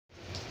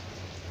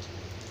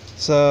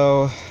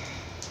So,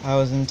 I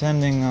was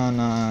intending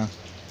on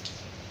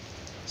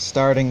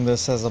starting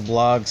this as a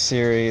blog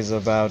series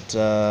about,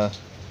 or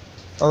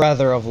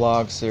rather a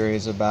vlog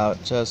series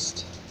about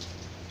just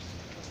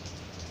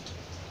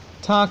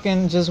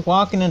just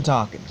walking and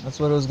talking. That's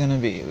what it was gonna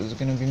be. It was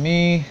gonna be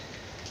me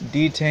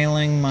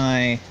detailing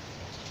my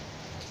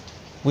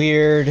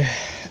weird,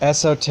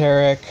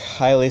 esoteric,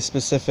 highly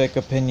specific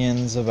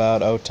opinions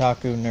about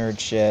otaku nerd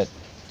shit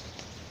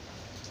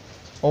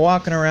while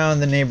walking around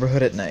the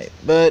neighborhood at night.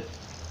 But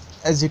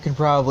as you can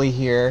probably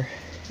hear,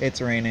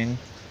 it's raining,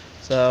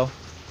 so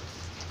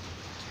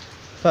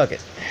fuck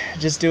it.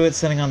 Just do it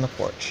sitting on the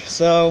porch.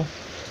 So,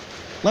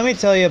 let me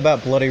tell you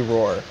about Bloody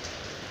Roar.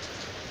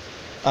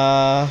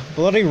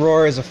 Bloody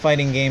Roar is a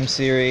fighting game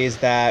series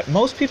that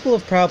most people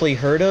have probably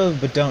heard of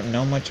but don't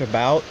know much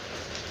about.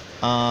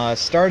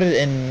 Started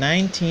in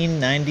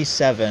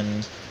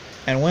 1997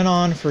 and went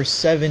on for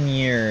 7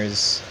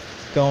 years,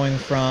 going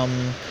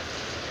from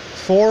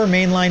 4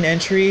 mainline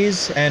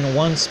entries and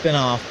 1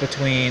 spin-off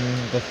between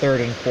the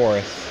 3rd and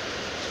 4th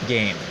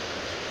game.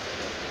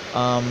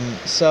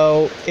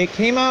 So it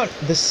came out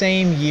the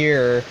same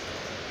year,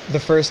 the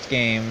first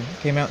game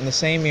came out in the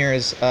same year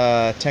as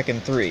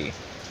Tekken 3.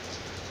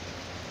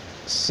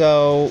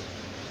 So,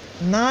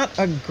 not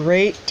a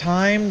great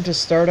time to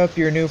start up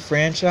your new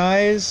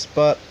franchise,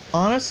 but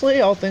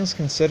honestly, all things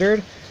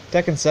considered,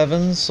 Tekken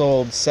 7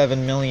 sold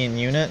 7 million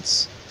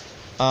units,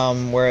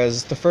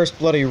 whereas the first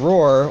Bloody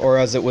Roar, or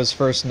as it was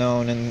first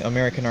known in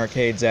American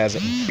arcades as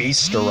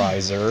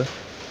Beasterizer,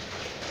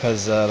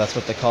 because that's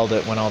what they called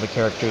it when all the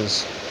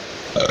characters,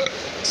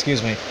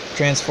 excuse me,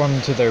 transformed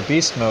into their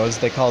beast modes,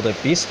 they called it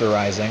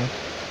Beasterizing.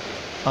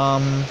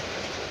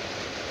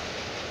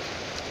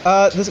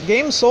 This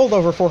game sold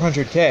over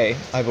 400k,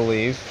 I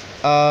believe.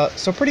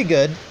 So pretty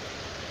good.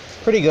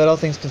 Pretty good, all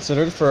things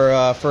considered, for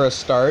a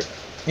start.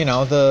 You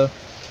know,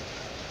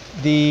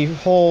 the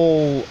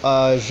whole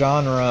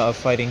genre of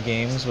fighting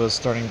games was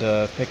starting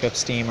to pick up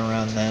steam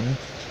around then.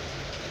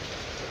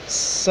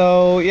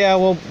 So yeah,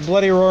 well,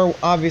 Bloody Roar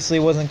obviously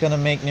wasn't gonna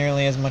make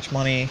nearly as much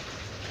money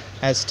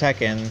as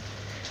Tekken.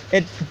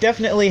 It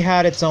definitely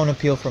had its own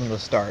appeal from the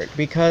start,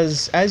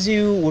 because as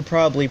you would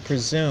probably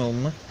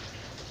presume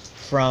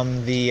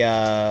from the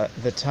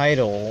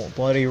title,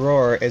 Bloody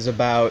Roar is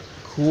about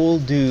cool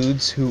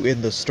dudes who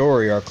in the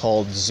story are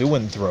called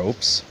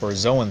zoanthropes, or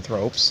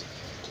zoanthropes,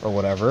 or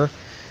whatever.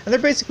 And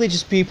they're basically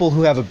just people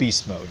who have a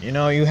beast mode. You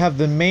know, you have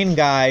the main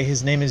guy,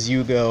 his name is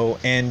Yugo,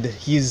 and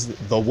he's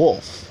the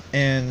wolf.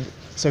 And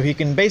so he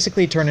can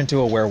basically turn into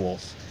a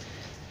werewolf.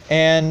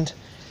 And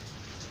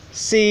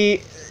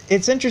see,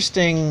 it's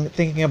interesting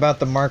thinking about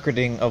the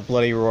marketing of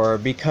Bloody Roar,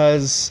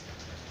 because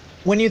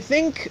when you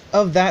think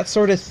of that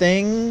sort of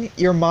thing,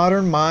 your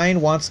modern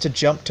mind wants to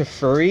jump to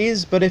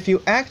furries, but if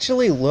you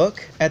actually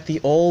look at the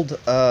old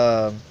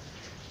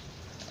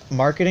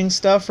marketing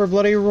stuff for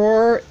Bloody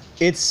Roar,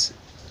 it's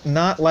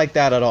not like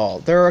that at all.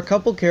 There are a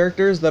couple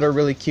characters that are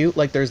really cute,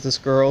 like there's this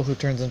girl who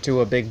turns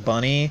into a big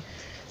bunny,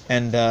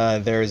 and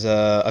there's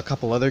a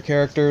couple other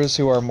characters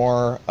who are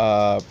more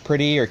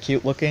pretty or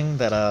cute looking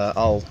that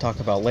I'll talk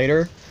about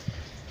later.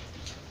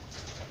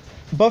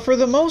 But for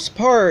the most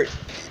part,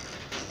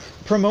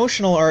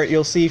 promotional art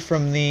you'll see for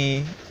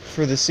the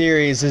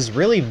series is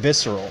really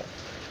visceral.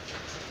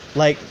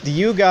 Like the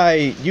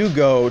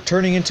Yugo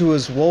turning into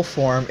his wolf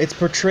form, it's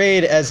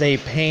portrayed as a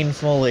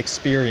painful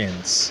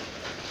experience.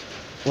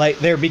 Like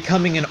they're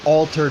becoming an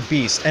altered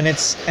beast, and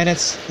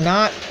it's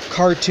not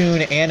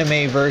cartoon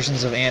anime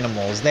versions of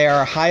animals. They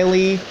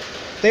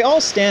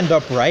all stand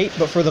upright,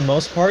 but for the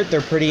most part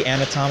they're pretty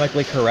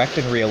anatomically correct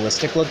and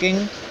realistic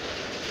looking.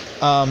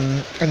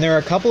 And there are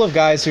a couple of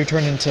guys who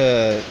turn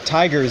into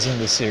tigers in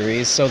the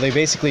series, so they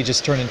basically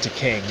just turn into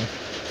King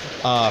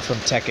from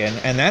Tekken,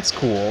 and that's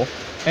cool.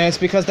 And it's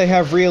because they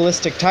have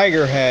realistic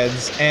tiger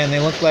heads, and they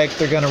look like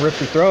they're gonna rip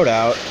your throat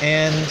out.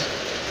 And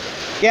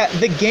yeah,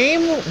 the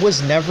game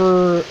was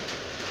never...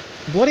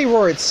 Bloody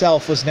Roar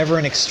itself was never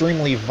an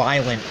extremely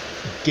violent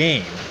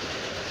game.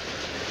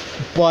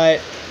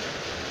 But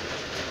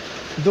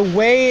the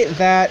way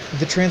that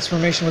the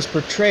transformation was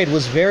portrayed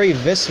was very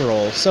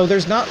visceral, so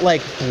there's not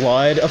like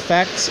blood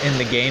effects in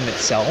the game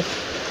itself,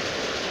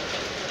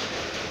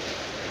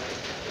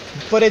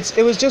 but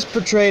it was just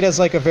portrayed as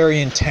like a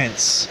very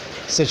intense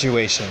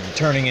situation,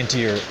 turning into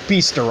your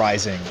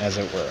beasterizing, as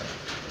it were.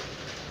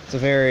 It's a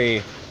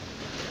very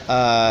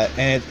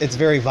and it's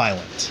very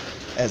violent,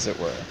 as it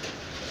were.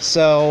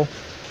 So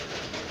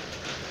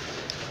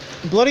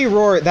Bloody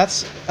Roar,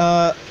 that's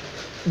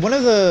one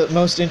of the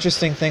most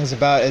interesting things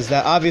about it is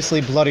that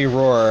obviously Bloody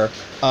Roar,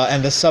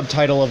 and the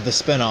subtitle of the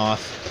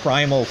spin-off,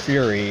 Primal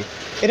Fury,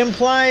 it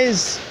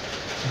implies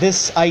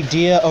this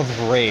idea of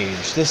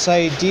rage, this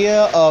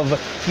idea of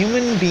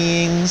human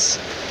beings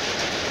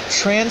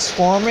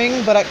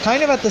transforming, but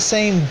kind of at the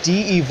same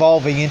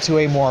de-evolving into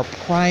a more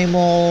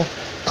primal,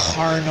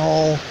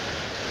 carnal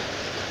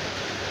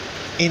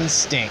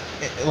instinct,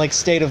 like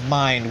state of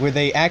mind, where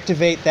they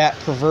activate that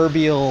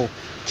proverbial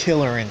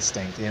killer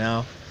instinct, you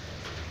know?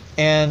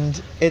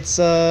 And it's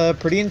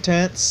pretty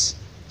intense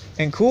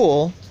and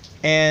cool,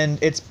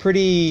 And it's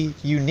pretty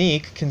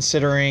unique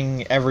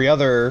considering every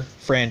other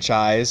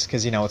franchise,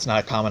 because, you know, it's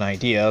not a common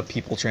idea,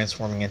 people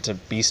transforming into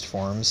beast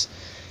forms.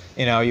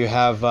 You know, you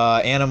have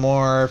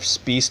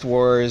Animorphs, Beast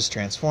Wars,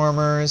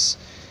 Transformers,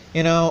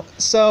 you know,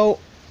 so...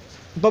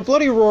 But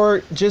Bloody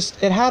Roar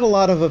just, it had a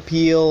lot of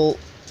appeal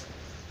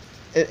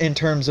in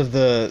terms of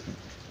the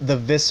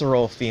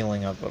visceral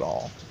feeling of it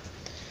all.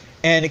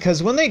 And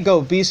because when they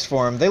go beast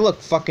form, they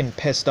look fucking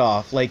pissed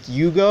off. Like,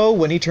 Yugo,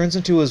 when he turns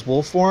into his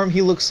wolf form,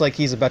 he looks like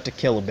he's about to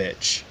kill a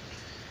bitch.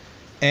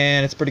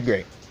 And it's pretty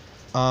great.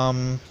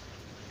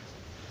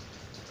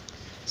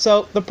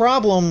 So, the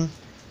problem...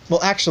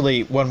 Well,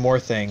 actually, one more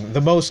thing.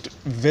 The most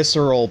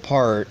visceral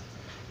part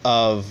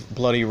of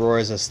Bloody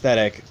Roar's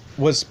aesthetic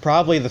was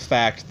probably the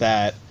fact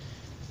that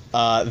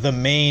the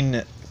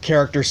main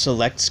character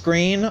select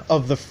screen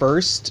of the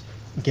first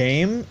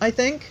game, I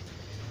think,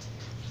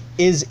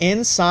 is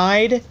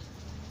inside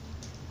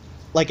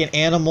like an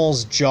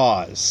animal's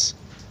jaws.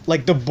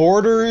 Like, the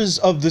borders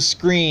of the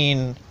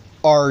screen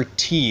are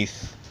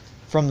teeth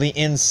from the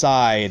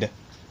inside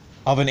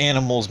of an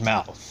animal's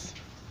mouth.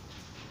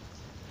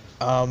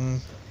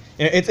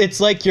 It's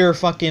like you're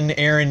fucking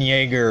Eren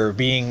Yeager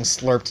being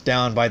slurped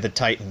down by the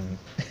Titan.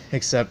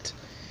 Except,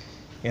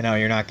 you know,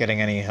 you're not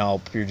getting any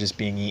help, you're just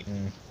being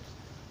eaten.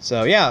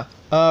 So yeah,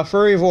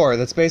 Furry Vor,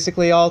 that's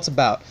basically all it's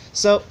about.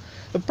 So,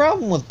 the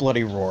problem with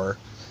Bloody Roar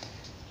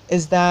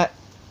is that,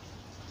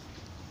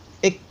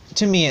 it,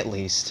 to me at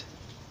least,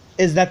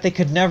 is that they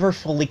could never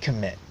fully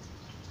commit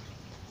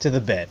to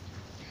the bit.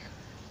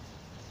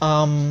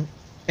 And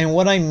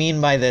what I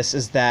mean by this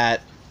is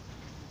that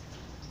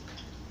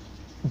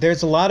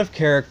there's a lot of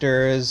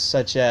characters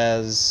such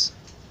as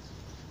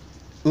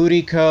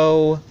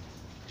Uriko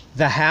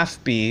the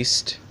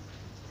Half-Beast,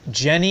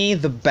 Jenny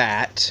the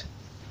Bat,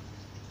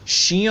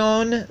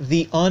 Shion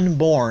the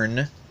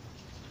Unborn,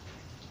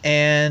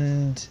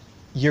 and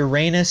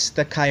Uranus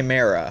the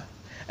Chimera.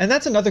 And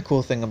that's another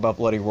cool thing about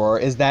Bloody Roar,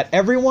 is that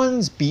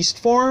everyone's beast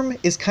form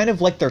is kind of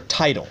like their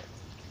title.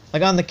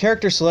 Like, on the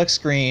character select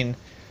screen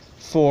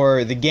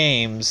for the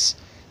games,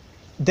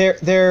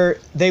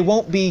 they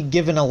won't be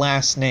given a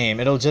last name.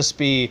 It'll just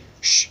be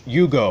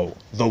Yugo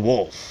the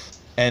Wolf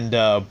and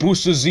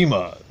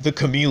Busuzima the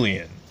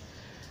Chameleon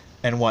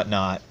and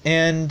whatnot.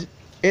 And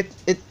it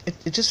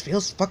just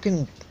feels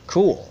fucking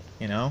cool,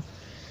 you know?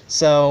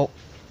 So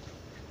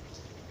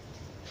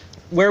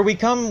where we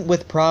come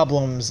with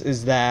problems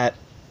is that,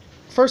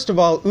 first of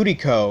all,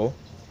 Uriko,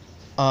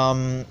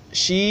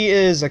 she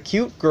is a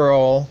cute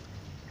girl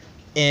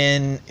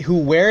who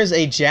wears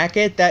a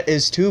jacket that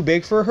is too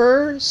big for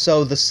her,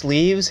 so the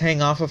sleeves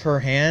hang off of her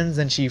hands,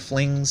 and she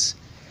flings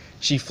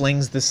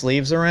the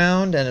sleeves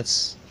around,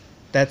 and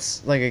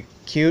that's like a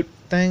cute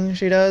thing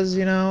she does,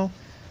 you know.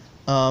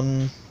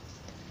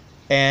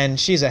 And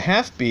she's a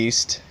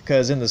half-beast,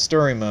 because in the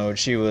story mode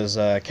she was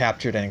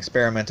captured and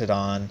experimented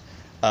on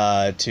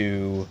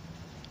to,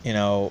 you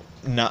know,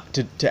 not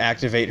to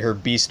activate her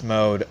beast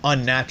mode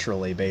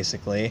unnaturally,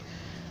 basically.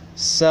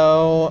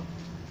 So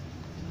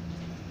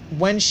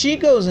when she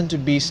goes into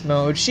beast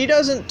mode, she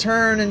doesn't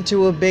turn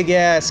into a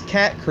big-ass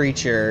cat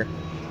creature.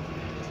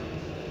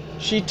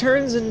 She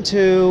turns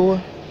into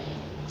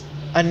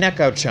a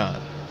Neko-chan,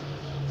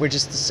 which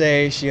is to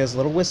say she has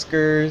little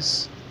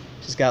whiskers,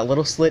 she's got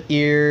little slit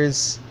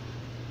ears,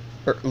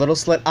 or little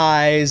slit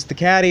eyes, the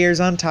cat ears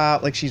on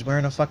top, like she's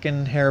wearing a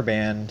fucking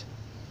hairband,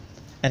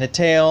 and a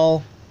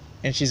tail,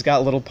 and she's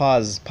got little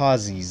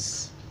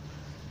pawsies.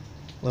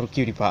 Little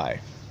cutie pie.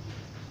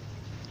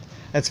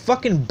 That's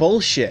fucking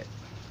bullshit.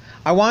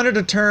 I wanted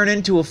to turn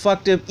into a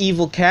fucked up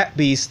evil cat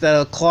beast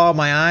that'll claw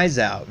my eyes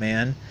out,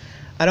 man.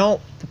 I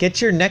don't...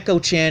 Get your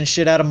Neko-chan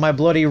shit out of my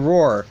Bloody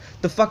Roar.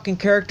 The fucking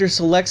character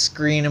select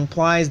screen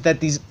implies that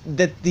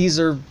these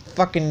are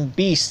fucking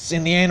beasts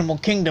in the animal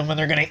kingdom and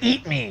they're gonna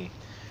eat me.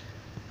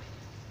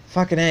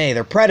 Fucking A,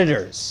 they're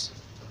predators.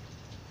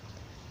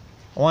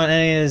 I want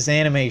any of this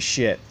anime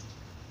shit.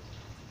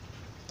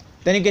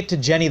 Then you get to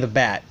Jenny the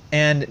Bat.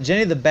 And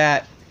Jenny the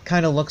Bat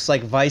kind of looks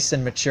like Vice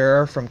and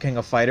Mature from King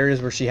of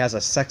Fighters, where she has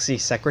a sexy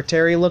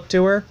secretary look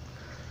to her.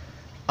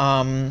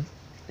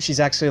 She's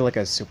actually like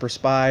a super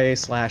spy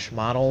 /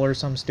 model or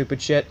some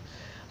stupid shit.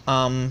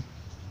 And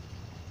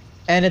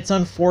it's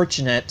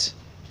unfortunate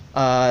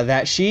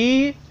that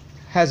she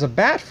has a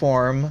bat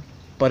form,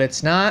 but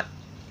it's not...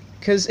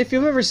 Because if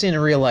you've ever seen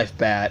a real-life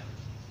bat,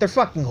 they're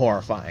fucking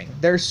horrifying.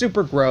 They're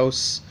super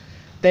gross.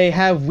 They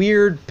have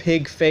weird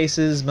pig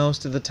faces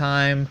most of the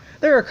time.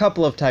 There are a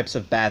couple of types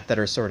of bat that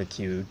are sort of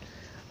cute.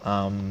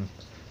 Found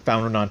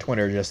one on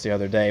Twitter just the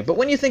other day. But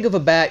when you think of a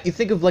bat, you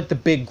think of like the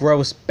big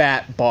gross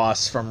bat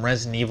boss from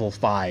Resident Evil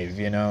 5,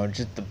 you know?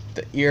 Just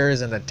the ears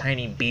and the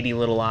tiny beady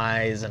little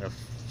eyes and a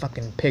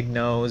fucking pig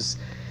nose.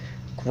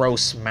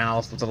 Gross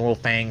mouth with the little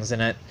fangs in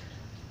it.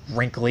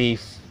 Wrinkly.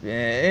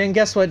 And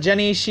guess what,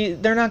 Jenny?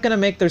 They're not gonna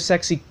make their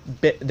sexy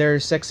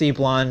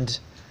blonde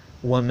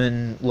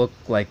woman look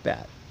like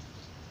that.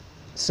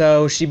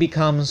 So she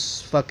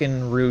becomes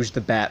fucking Rouge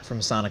the Bat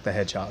from Sonic the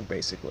Hedgehog,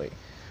 basically.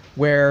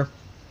 Where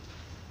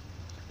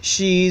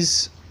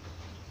she's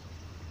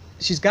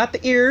she's got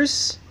the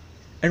ears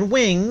and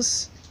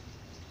wings,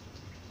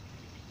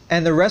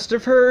 and the rest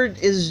of her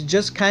is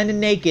just kind of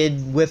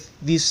naked with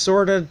these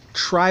sort of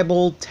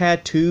tribal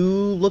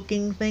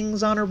tattoo-looking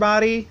things on her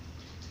body.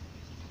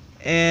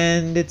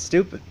 And it's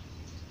stupid.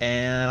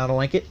 And I don't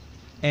like it.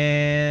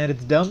 And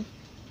it's dumb.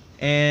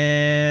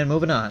 And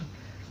moving on.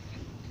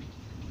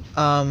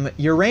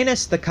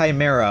 Uranus the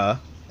Chimera,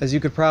 as you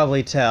could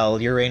probably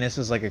tell, Uranus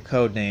is like a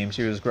code name.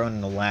 She was grown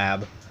in a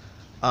lab.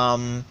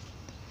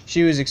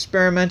 She was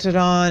experimented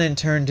on and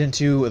turned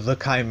into the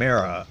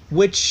Chimera,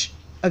 which,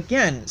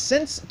 again,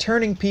 since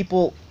turning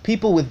people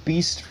with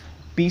beast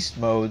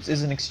modes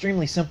is an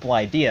extremely simple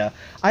idea,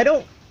 I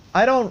don't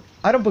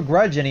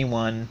begrudge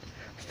anyone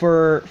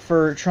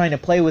for trying to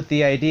play with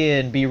the idea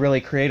and be really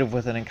creative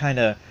with it and kind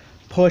of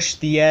push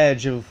the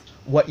edge of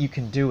what you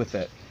can do with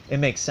it. It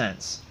makes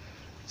sense.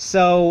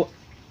 So,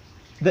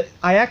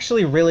 I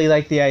actually really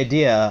like the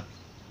idea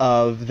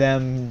of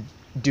them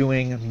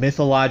doing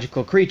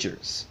mythological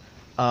creatures.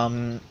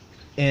 In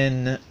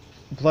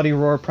Bloody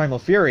Roar Primal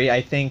Fury,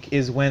 I think,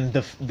 is when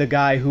the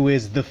guy who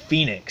is the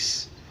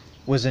Phoenix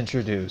was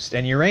introduced,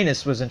 and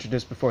Uranus was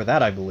introduced before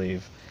that, I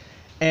believe.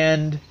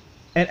 And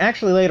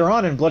actually later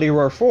on in Bloody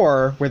Roar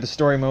 4, where the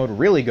story mode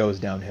really goes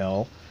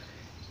downhill,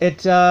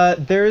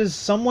 there's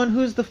someone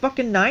who's the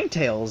fucking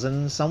Ninetales,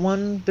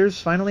 and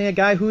there's finally a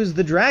guy who's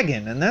the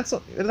dragon, and that's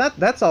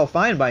all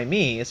fine by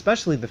me,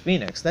 especially the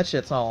Phoenix.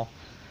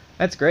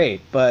 That's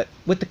great. But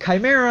with the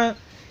Chimera,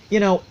 you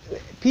know,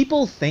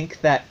 people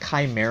think that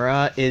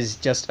Chimera is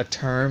just a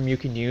term you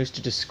can use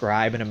to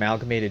describe an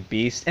amalgamated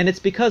beast, and it's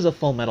because of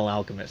Full Metal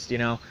Alchemist, you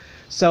know?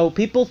 So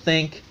people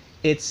think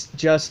it's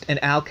just an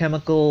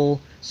alchemical,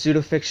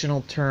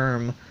 pseudo-fictional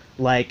term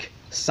like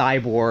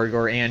cyborg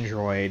or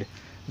android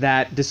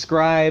that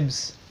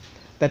describes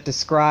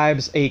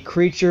a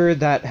creature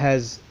that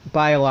has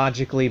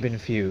biologically been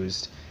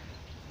fused,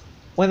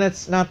 when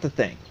that's not the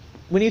thing.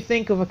 When you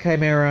think of a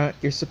Chimera,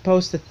 you're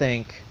supposed to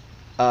think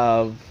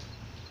of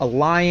a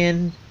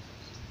lion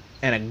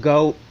and a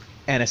goat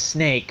and a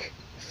snake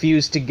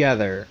fused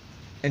together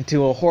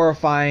into a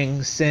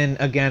horrifying sin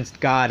against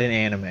God in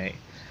anime.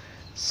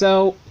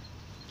 So,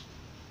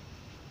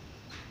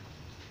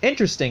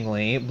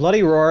 interestingly,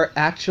 Bloody Roar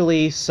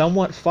actually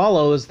somewhat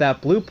follows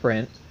that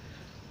blueprint,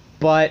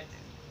 but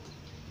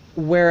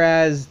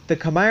whereas the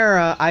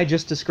Chimera I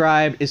just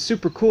described is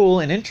super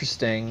cool and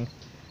interesting,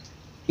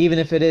 even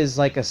if it is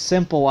like a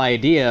simple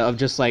idea of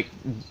just like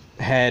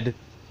head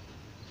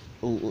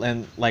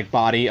and like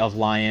body of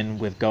lion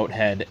with goat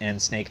head and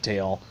snake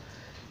tail.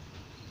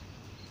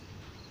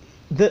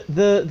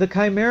 The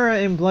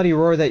Chimera in Bloody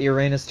Roar that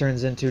Uranus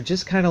turns into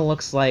just kind of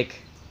looks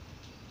like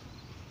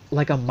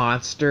a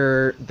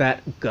monster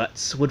that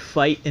Guts would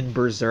fight in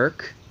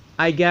Berserk,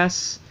 I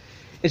guess.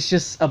 It's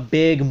just a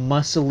big,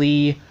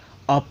 muscly,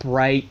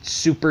 upright,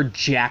 super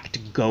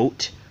jacked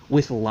goat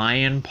with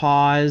lion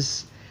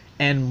paws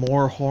and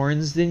more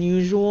horns than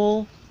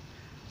usual.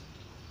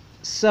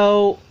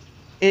 So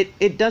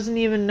it doesn't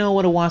even know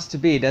what it wants to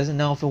be. It doesn't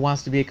know if it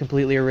wants to be a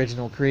completely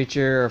original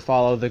creature or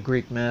follow the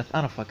Greek myth.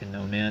 I don't fucking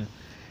know, man.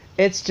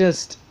 It's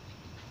just...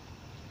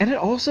 And it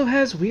also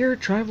has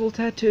weird tribal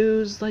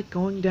tattoos, like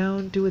going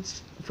down to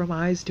from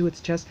eyes to its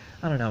chest.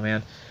 I don't know,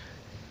 man.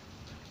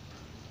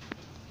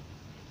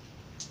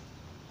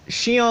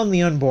 Shion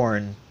the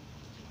Unborn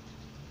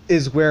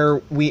is where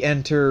we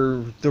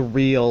enter the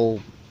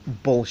real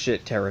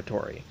bullshit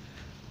territory.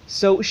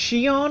 So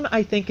Shion,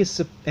 I think,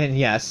 is... And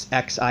yes,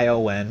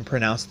 Xion,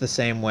 pronounced the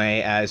same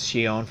way as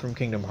Shion from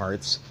Kingdom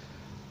Hearts.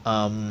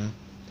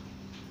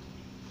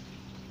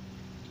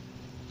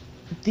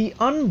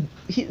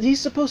 He's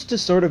supposed to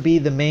sort of be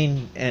the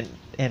main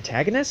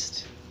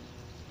antagonist.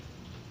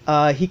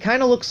 He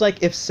kind of looks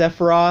like if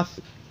Sephiroth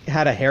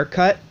had a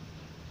haircut.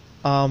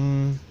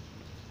 And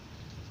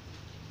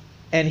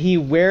he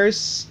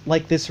wears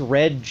like this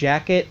red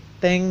jacket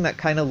thing that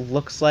kind of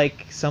looks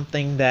like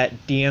something that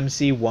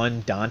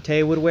DMC1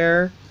 Dante would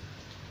wear.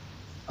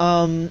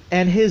 And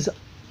his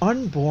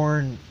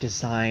Unborn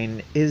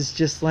design is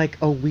just like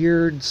a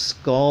weird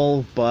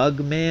skull bug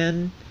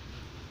man.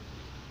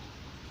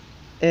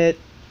 In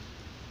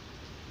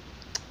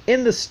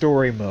the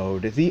story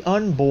mode, the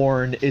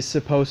Unborn is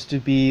supposed to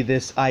be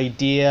this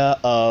idea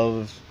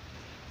of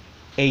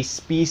a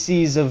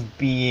species of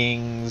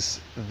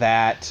beings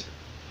that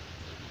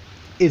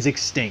is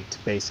extinct,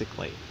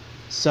 basically.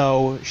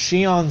 So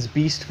Shion's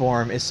beast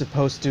form is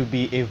supposed to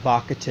be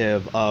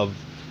evocative of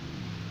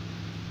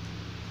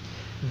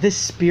this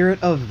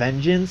spirit of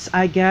vengeance,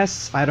 I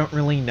guess. I don't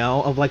really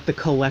know. Of like the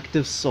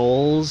collective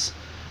souls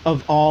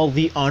of all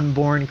the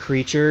unborn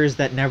creatures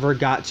that never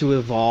got to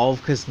evolve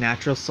because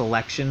natural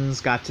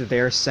selections got to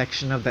their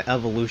section of the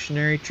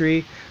evolutionary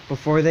tree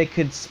before they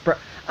could spread.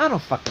 I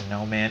don't fucking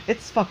know, man.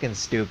 It's fucking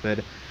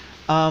stupid.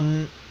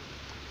 And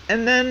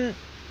then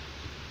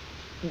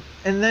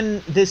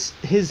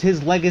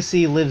his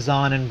legacy lives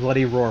on in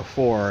Bloody Roar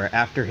 4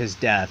 after his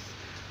death,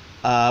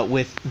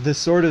 with the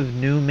sort of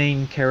new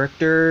main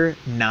character,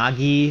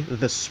 Nagi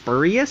the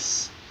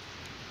Spurious.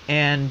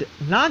 And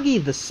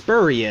Nagi the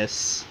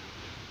Spurious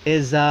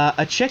is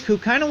a chick who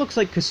kind of looks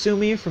like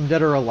Kasumi from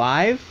Dead or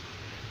Alive,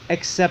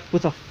 except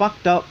with a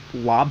fucked up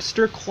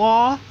lobster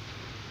claw.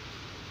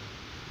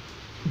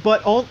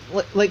 But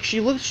like she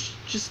looks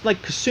just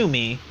like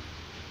Kasumi,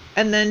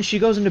 and then she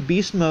goes into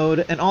beast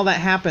mode, and all that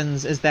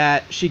happens is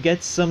that she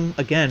gets some,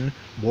 again,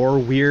 more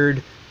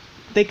weird.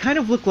 They kind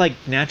of look like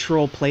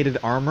natural plated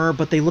armor,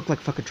 but they look like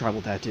fucking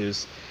tribal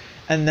tattoos.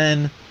 And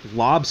then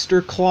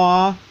lobster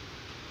claw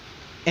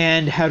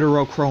and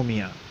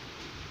heterochromia,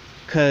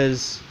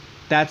 because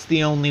that's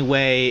the only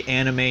way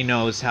anime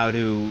knows how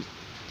to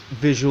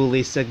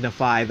visually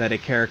signify that a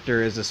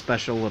character is a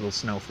special little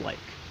snowflake.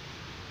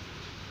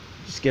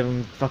 Just give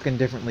them fucking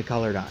differently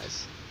colored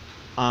eyes.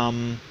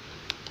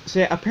 So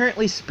yeah,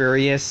 apparently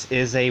spurious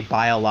is a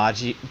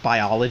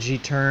biology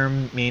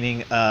term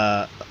meaning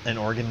an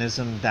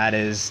organism that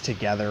is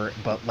together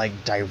but like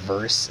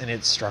diverse in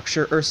its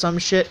structure or some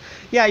shit.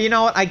 Yeah, you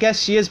know what? I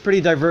guess she is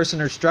pretty diverse in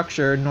her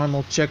structure,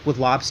 normal chick with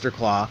lobster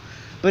claw.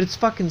 But it's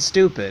fucking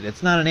stupid.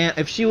 It's not an ant.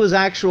 If she was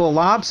actual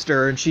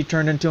lobster and she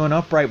turned into an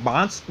upright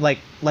monster,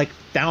 like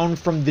down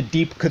from the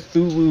deep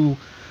Cthulhu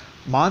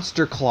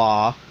monster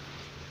claw,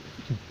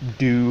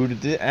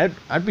 dude,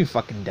 I'd be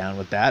fucking down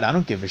with that. I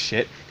don't give a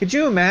shit. Could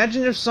you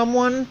imagine if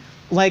someone,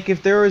 like,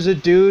 if there was a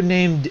dude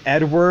named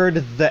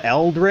Edward the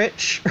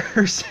Eldritch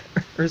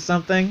or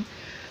something?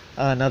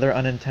 Another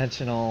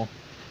unintentional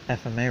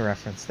FMA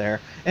reference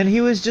there. And he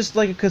was just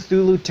like a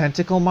Cthulhu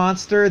tentacle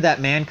monster that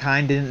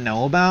mankind didn't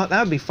know about. That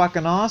would be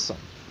fucking awesome.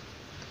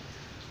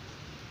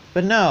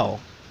 But no.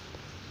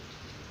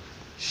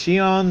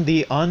 Shion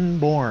the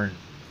Unborn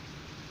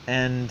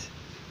and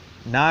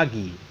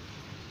Nagi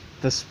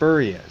the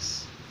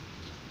Spurious.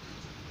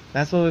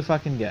 That's what we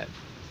fucking get.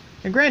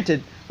 And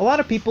granted, a lot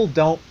of people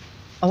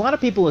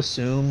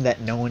assume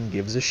that no one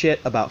gives a shit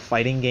about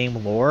fighting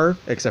game lore,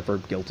 except for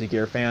Guilty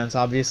Gear fans,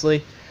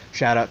 obviously.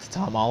 Shout out to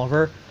Tom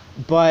Oliver.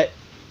 But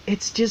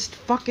it's just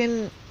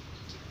fucking...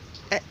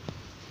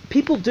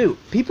 People do.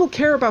 People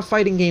care about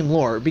fighting game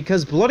lore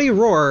because Bloody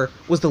Roar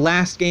was the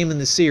last game in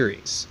the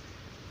series.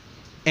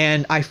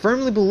 And I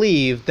firmly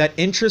believe that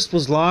interest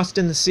was lost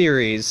in the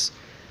series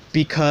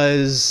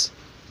because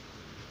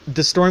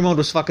the story mode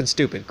was fucking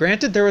stupid.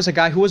 Granted, there was a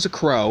guy who was a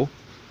crow,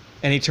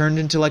 and he turned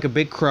into like a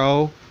big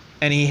crow,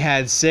 and he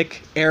had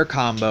sick air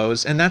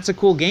combos, and that's a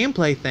cool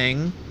gameplay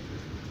thing.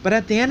 But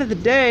at the end of the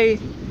day,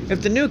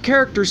 if the new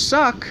characters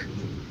suck,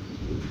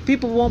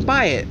 people won't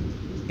buy it.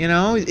 You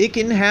know, it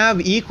can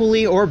have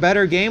equally or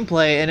better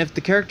gameplay, and if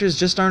the characters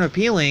just aren't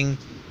appealing,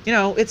 you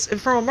know, it's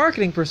from a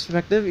marketing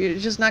perspective, you're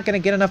just not going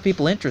to get enough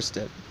people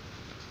interested.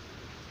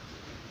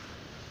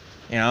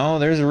 You know,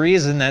 there's a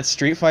reason that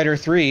Street Fighter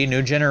 3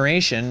 New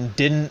Generation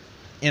didn't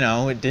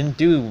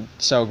do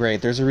so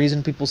great. There's a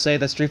reason people say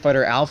that Street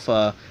Fighter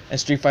Alpha and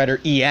Street Fighter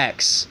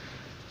EX,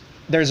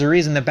 there's a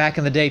reason that back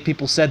in the day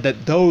people said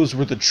that those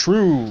were the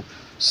true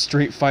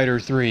Street Fighter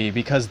 3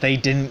 because they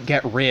didn't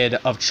get rid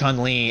of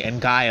Chun-Li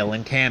and Guile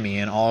and Cammy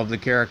and all of the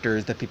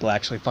characters that people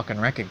actually fucking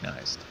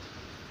recognized.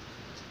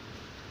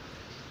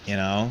 You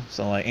know?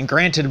 So like, and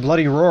granted,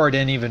 Bloody Roar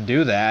didn't even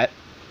do that.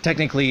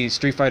 Technically,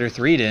 Street Fighter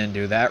 3 didn't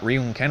do that.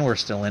 Ryu and Ken were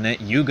still in it.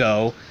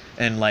 Yugo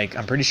and, like,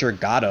 I'm pretty sure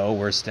Gato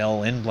were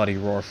still in Bloody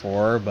Roar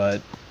 4,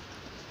 but,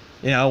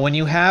 you know, when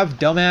you have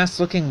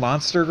dumbass-looking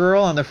Monster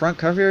Girl on the front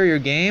cover of your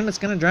game, it's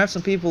gonna drive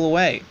some people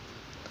away.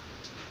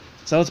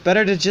 So it's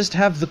better to just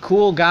have the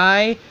cool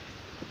guy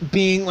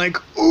being like,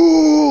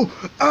 "Ooh,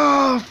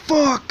 ah,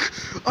 fuck,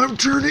 I'm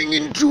turning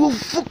into a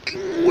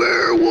fucking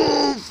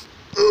werewolf,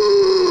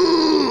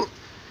 ooh,"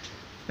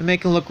 and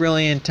make it look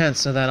really intense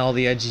so that all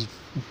the edgy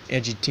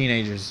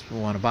teenagers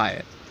will want to buy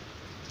it.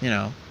 You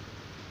know,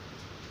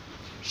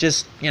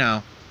 just, you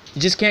know,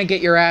 you just can't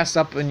get your ass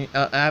up in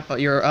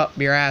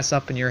your ass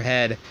up in your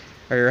head,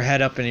 or your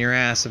head up in your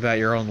ass about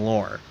your own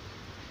lore.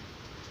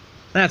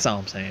 That's all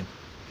I'm saying.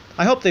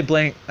 I hope they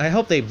bring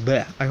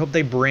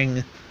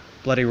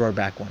Bloody Roar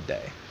back one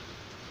day.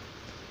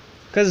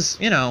 Cause,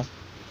 you know,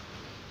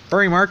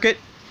 furry market,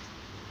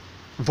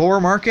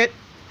 vor market,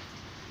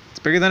 it's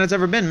bigger than it's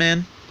ever been,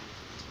 man.